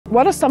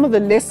What are some of the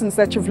lessons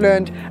that you've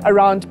learned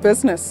around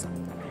business?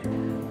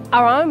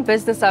 Around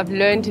business, I've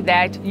learned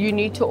that you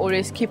need to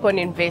always keep on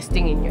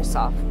investing in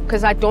yourself.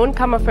 Because I don't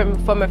come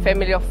from a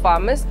family of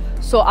farmers,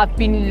 so I've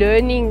been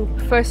learning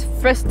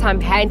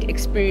first-time hand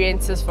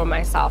experiences for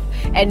myself.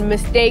 And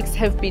mistakes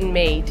have been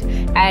made,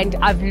 and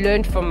I've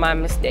learned from my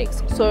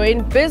mistakes. So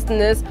in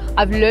business,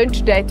 I've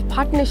learned that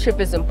partnership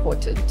is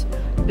important.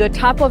 The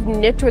type of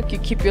network you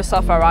keep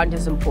yourself around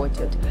is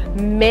important.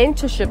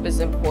 Mentorship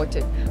is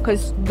important,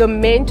 because the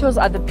mentors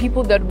are the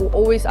people that will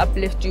always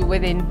uplift you,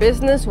 whether in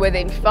business, whether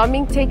in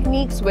farming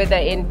techniques, whether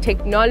in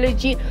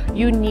technology.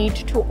 You need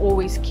to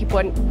always keep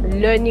on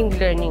learning.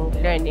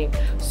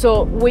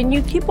 So when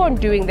you keep on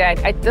doing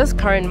that, at this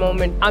current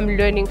moment, I'm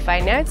learning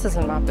finances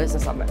in my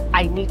business.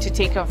 I need to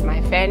take care of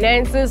my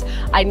finances.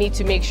 I need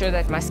to make sure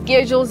that my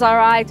schedules are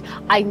right.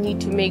 I need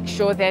to make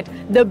sure that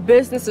the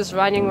business is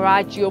running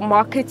right, your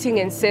marketing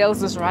and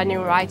sales is running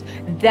right.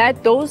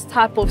 Those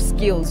type of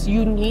skills,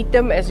 you need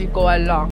them as you go along.